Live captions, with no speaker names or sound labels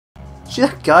See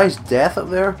that guy's death up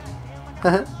there?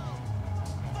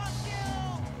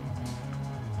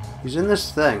 He's in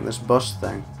this thing, this bus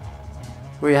thing.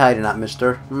 Where are you hiding at,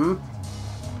 mister? Hmm?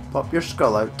 Pop your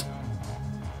skull out.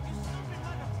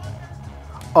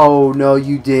 Oh no,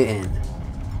 you didn't.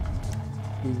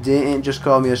 You didn't just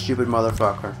call me a stupid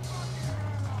motherfucker.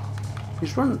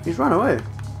 He's run away.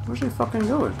 Where's he fucking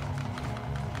going?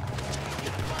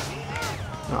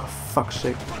 Oh, fuck's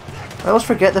sake. I always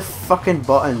forget the fucking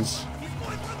buttons.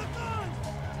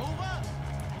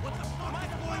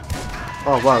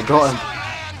 Oh wow, got him.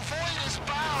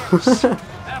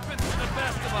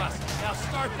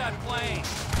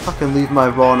 Fucking leave my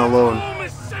Ron alone.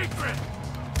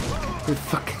 The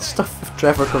fucking stuff if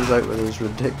Trevor comes out with is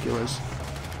ridiculous.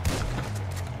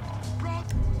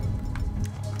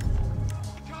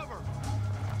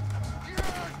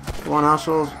 Come on,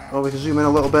 assholes. Oh, we can zoom in a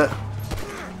little bit.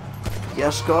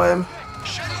 Yes, got him.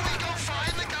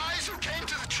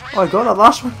 Oh, I got that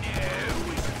last one.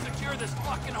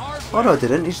 Oh no, I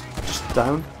didn't. He's just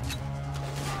down.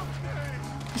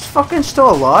 He's fucking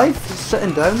still alive. He's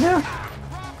sitting down there.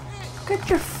 Get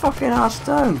your fucking ass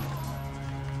down.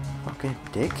 Fucking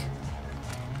dick.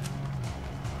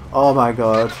 Oh my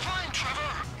god.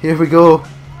 Here we go.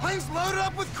 Plane's loaded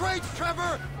up with crates,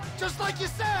 Trevor. Just like you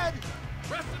said.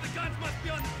 Rest of the guns must be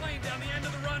on the plane down the end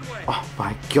of the runway. Oh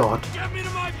my god. Get me to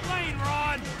my plane,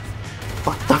 Ron.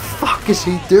 What the fuck is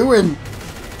he doing?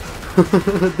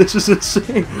 This is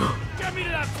insane. Get me to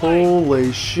that plane.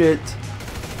 Holy shit.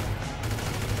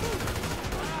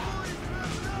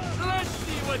 Let's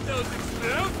see what those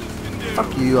explosives can do.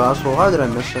 Fuck you, asshole. How did I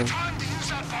miss him?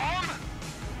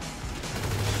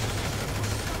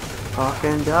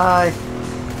 Fucking die.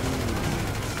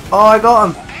 Oh, I got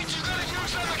him.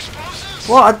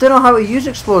 What? I don't know how to use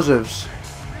explosives.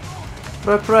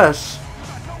 What do I press?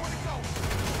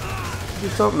 What are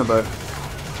you talking about?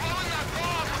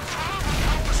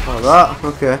 Oh, that?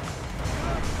 Okay.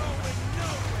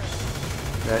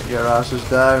 Get your asses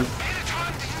down.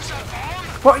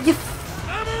 What are you...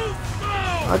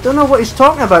 I don't know what he's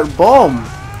talking about. Bomb.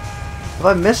 Have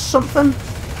I missed something?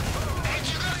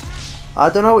 I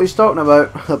don't know what he's talking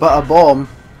about. About a bomb.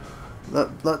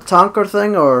 That tanker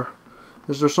thing, or...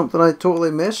 Is there something I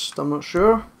totally missed? I'm not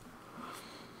sure.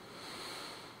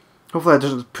 Hopefully that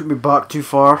doesn't put me back too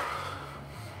far.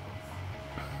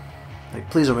 Like,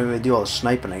 please don't make me do all the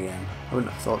sniping again. I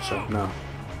wouldn't have thought so, no.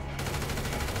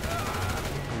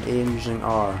 And aim using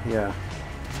R, yeah.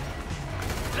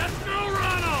 Let's go,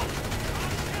 Ronald!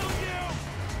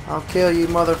 I'll kill you,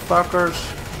 motherfuckers.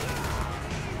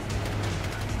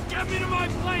 Get me to my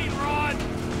plane, Ron!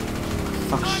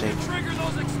 Fuck's sake. Trigger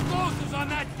those explosives on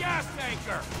that gas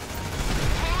tanker!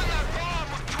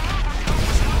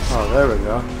 Oh, there we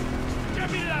go. Get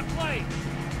me to that plane!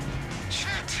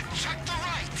 Check the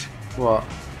right. What?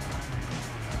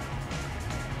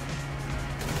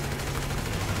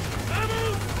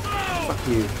 Fuck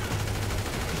you.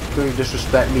 Don't you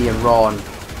disrespect me and Ron.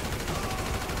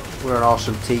 We're an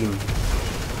awesome team.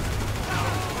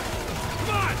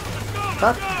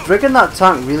 That friggin' that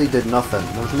tank really did nothing.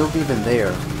 There was nobody even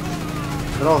there.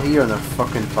 They're all here and they're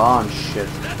fucking banned shit.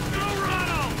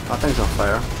 That thing's on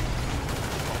fire.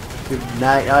 Good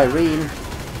night, Irene.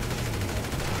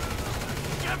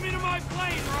 Get me to my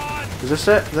plane, Ron. Is this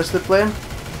it? Is this the plane?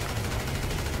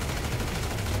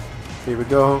 Here we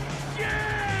go.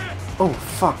 Yeah! Oh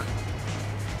fuck.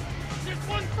 This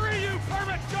one's for you,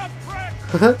 permit jump prick!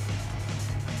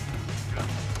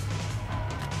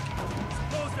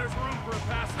 Suppose there's room for a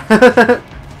passenger.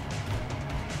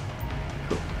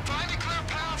 Find a clear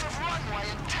path of runway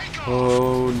and take off.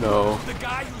 Oh no. The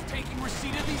guy who's taking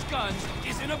receipt of these guns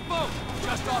is in a boat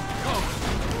just off the coast.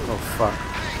 Oh fuck.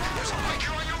 Hey, there's a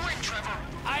biker on your wing, Trevor.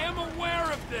 I am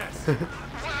aware of this. Well,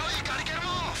 you gotta get him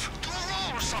off. Do a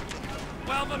roll or something.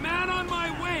 While the man on my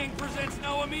wing presents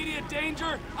no immediate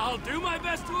danger, I'll do my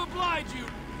best to oblige you.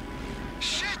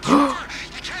 Shit, Trevor,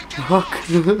 you can't get him Fuck.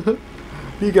 off.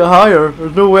 You get higher.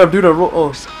 There's no way I'm doing a roll.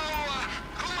 Oh. So,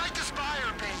 who might this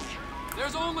buyer be?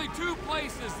 There's only two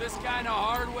places this kind of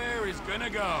hardware is gonna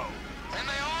go. And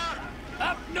they are?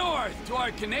 Up north to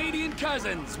our Canadian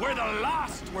cousins, where the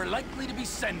lost were likely to be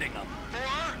sending them.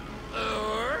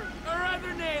 Or our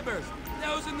other neighbors,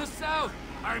 those in the south,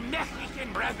 our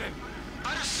Mexican brethren.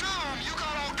 I'd assume you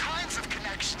got all kinds of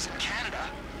connections in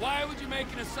Canada. Why would you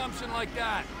make an assumption like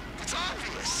that? It's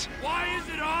obvious. Why is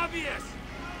it obvious?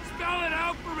 Spell it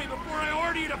out for me before I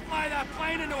order you to fly that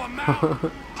plane into a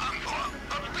mountain.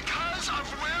 Because of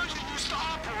where you used to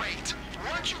operate.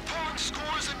 Weren't you pulling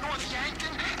scores in North Yankton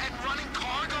and running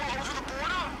cargo over the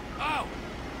哦 border?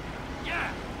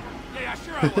 Yeah,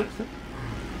 sure I was.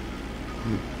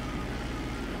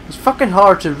 It's fucking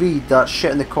hard to read that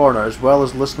shit in the corner as well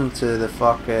as listening to the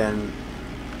fucking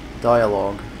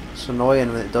dialogue. It's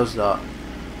annoying when it does that.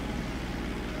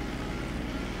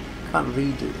 Can't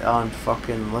read it and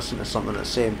fucking listen to something at the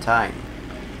same time.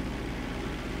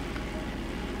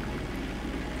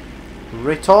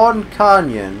 Raton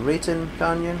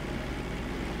Canyon.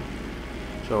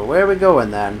 So where are we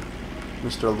going then,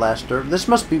 Mr. Lester? This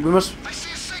must be. We must. I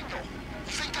see a signal.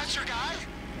 You think that's your guy?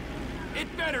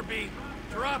 It better be.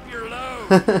 Drop your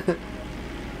load.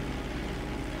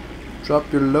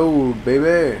 Drop your load,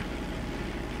 baby.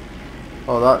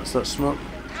 Oh, that's that smoke.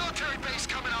 Military base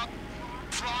coming up.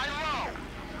 Fly low.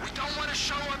 We don't want to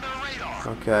show on their radar.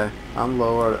 Okay, I'm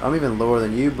lower. I'm even lower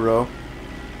than you, bro.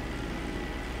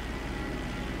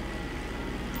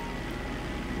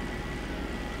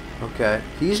 Okay,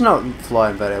 he's not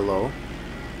flying very low.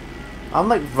 I'm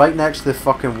like right next to the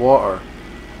fucking water.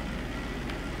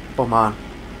 Oh man.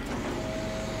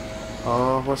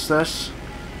 Oh, what's this?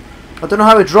 I don't know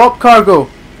how to drop cargo.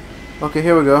 Okay,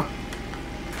 here we go.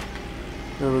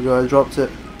 There we go, I dropped it.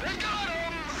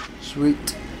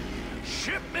 Sweet.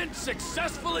 Shipment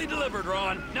successfully delivered,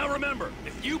 Ron. Now remember,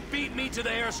 if you beat me to the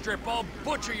airstrip, I'll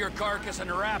butcher your carcass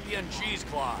and wrap you in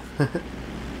cheesecloth.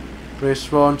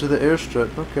 Race Ron to the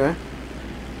airstrip, okay.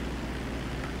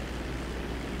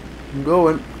 I'm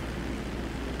going.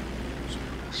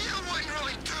 You wouldn't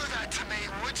really do that to me,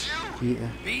 would you? Yeah.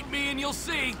 Beat me and you'll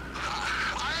see.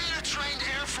 I ain't a trained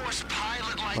Air Force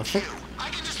pilot like Okay. you. I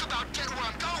can just about get where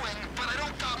I'm going, but I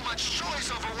don't got much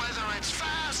choice over whether it's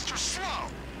fast or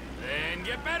slow. Then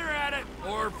get better at it,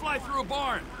 or fly through a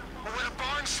barn. Or would a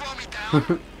barn slow me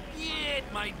down? Yeah,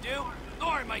 it might do.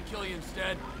 Or it might kill you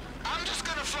instead. I'm just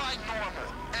gonna fly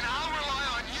normal, and I'll rely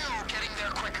on you getting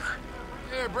there quicker.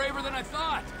 You're braver than I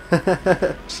thought.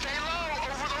 Stay low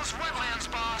over those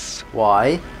wetlands, boss.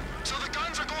 Why? So the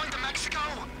guns are going to Mexico?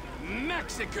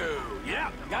 Mexico.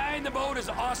 Yeah, guy in the boat is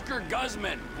Oscar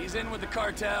Guzman. He's in with the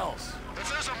cartels. If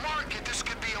there's a market, this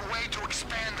could be a way to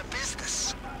expand the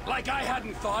business. Like I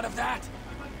hadn't thought of that.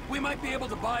 We might be able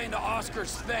to buy into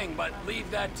Oscar's thing, but leave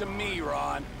that to me,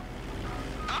 Ron.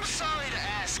 I'm sorry to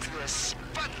ask this,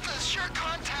 but does your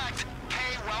contact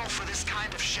pay well for this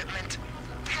kind of shipment?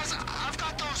 Because I've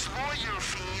got those lawyer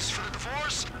fees for the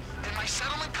divorce and my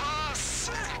settlement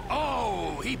costs.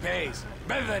 Oh, he pays.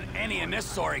 Better than any in this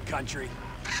sorry country.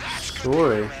 That's good,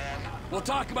 Sorry. man. We'll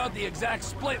talk about the exact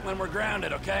split when we're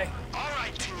grounded, okay? All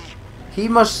right, T. He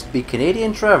must be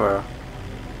Canadian, Trevor.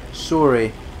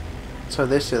 Sorry. That's how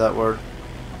they say that word.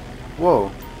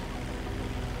 Whoa.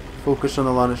 Focus on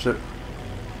the landing strip.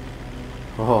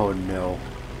 Oh no.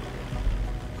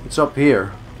 It's up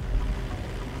here.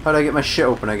 How do I get my shit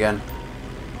open again?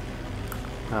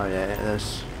 Oh yeah, it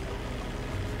is.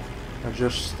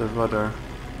 Adjust the rudder.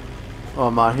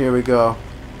 Oh man, here we go.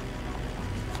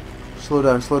 Slow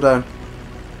down, slow down.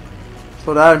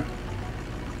 Slow down.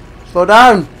 Slow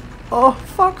down! Oh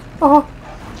fuck! Oh!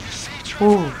 You see,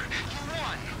 Trevor, Ooh. you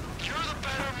won. You're the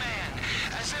better man,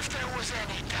 as if there was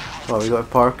any doubt. Oh, we gotta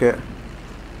park it.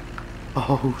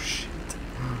 Oh shit.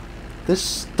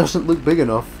 This doesn't look big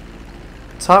enough.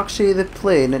 Taxi the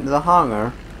plane into the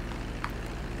hangar.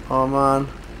 Oh man.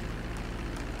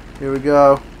 Here we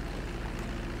go.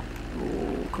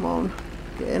 Oh, come on.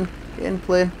 Get in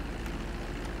plane.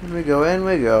 In we go, in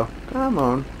we go. Come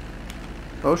on.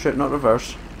 Oh shit, not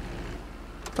reverse.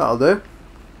 That'll do.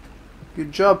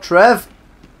 Good job, Trev.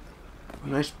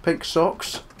 Nice pink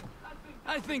socks.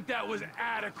 I think that was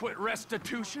adequate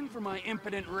restitution for my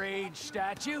impotent rage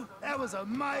statue. That was a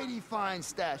mighty fine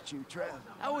statue, Trev.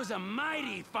 That was a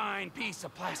mighty fine piece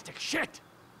of plastic shit.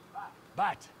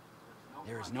 But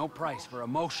there is no price for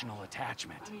emotional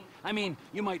attachment. I mean,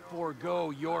 you might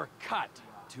forego your cut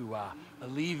to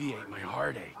alleviate my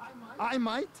heartache. I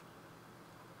might.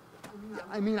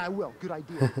 I mean, I will. Good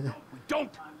idea. We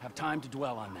don't have time to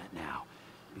dwell on that now,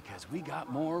 because we got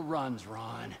more runs,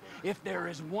 Ron. If there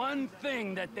is one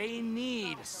thing that they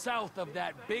need south of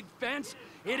that big fence,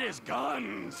 it is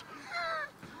guns.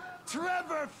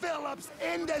 Trevor Phillips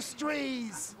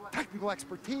Industries. Technical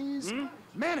expertise,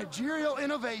 managerial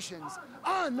innovations,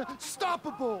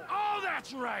 unstoppable. Oh,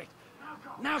 that's right.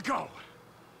 Now go.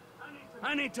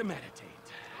 I need to meditate.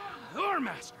 Or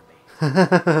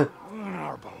masturbate.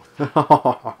 Or both.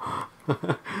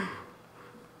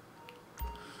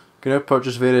 Can I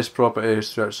purchase various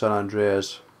properties throughout San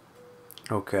Andreas?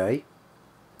 Okay.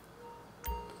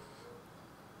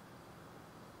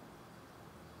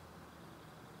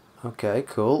 Okay,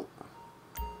 cool.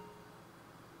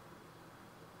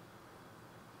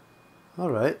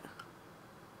 Alright.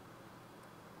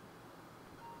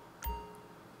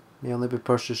 The only be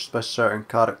purchased by certain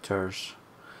characters.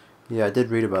 Yeah, I did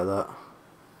read about that.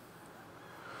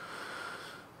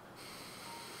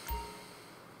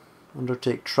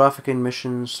 Undertake trafficking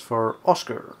missions for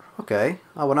Oscar. Okay,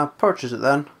 I want to purchase it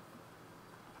then.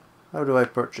 How do I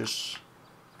purchase?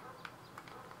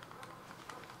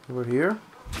 Over here?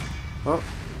 Oh.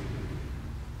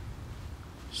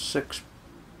 6.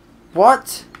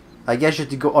 What? I guess you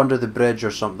have to go under the bridge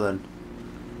or something.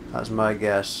 That's my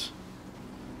guess.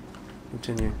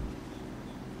 Continue.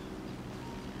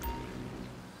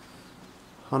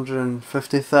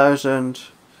 150,000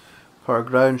 per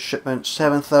ground shipment,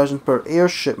 7,000 per air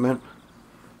shipment.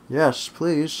 Yes,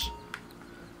 please.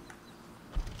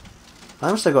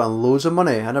 I must have gotten loads of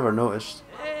money. I never noticed.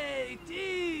 Hey,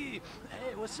 T!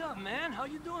 Hey, what's up, man? How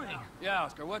you doing? Yeah,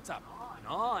 Oscar, what's up?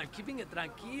 No, I'm keeping it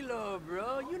tranquilo,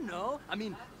 bro. You know. I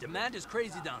mean, demand is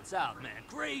crazy down south, man.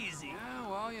 Crazy. Yeah,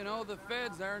 well, you know, the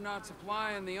feds, they're not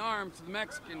supplying the arms to the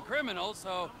Mexican criminals,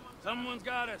 so someone's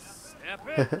gotta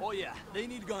step in. Oh, yeah. They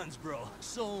need guns, bro.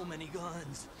 So many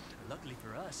guns. Luckily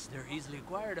for us, they're easily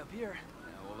acquired up here.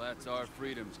 Yeah, well, that's our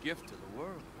freedom's gift to the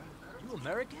world, right? You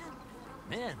American?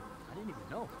 Man, I didn't even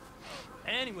know.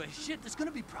 Anyway, shit, it's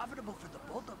gonna be profitable for the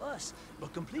both of us.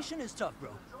 But completion is tough, bro.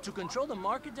 To control the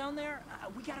market down there,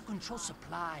 we gotta control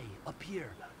supply up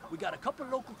here. We got a couple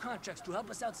local contracts to help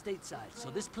us out stateside. So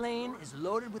this plane is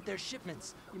loaded with their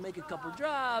shipments. You make a couple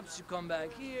drops, you come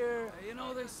back here. You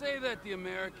know, they say that the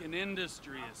American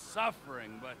industry is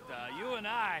suffering, but you and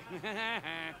I,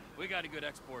 we got a good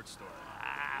export story.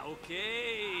 Ah,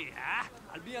 okay.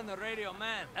 I'll be on the radio,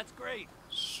 man. That's great.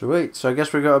 Sweet. So I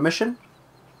guess we got a mission.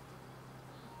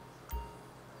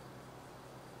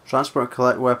 Transport and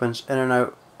collect weapons in and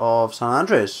out of San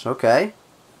Andreas. Okay.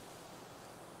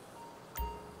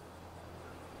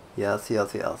 Yes.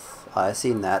 I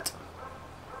seen that.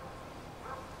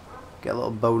 Get a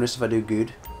little bonus if I do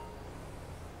good.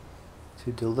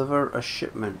 To deliver a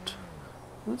shipment.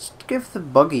 Let's give the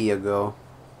buggy a go.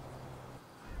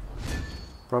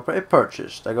 Property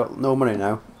purchased. I got no money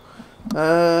now.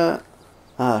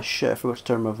 Ah shit, I forgot to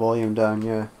turn my volume down,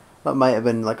 yeah. That might have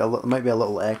been like might be a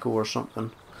little echo or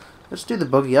something. Let's do the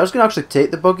buggy. I was gonna actually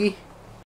take the buggy,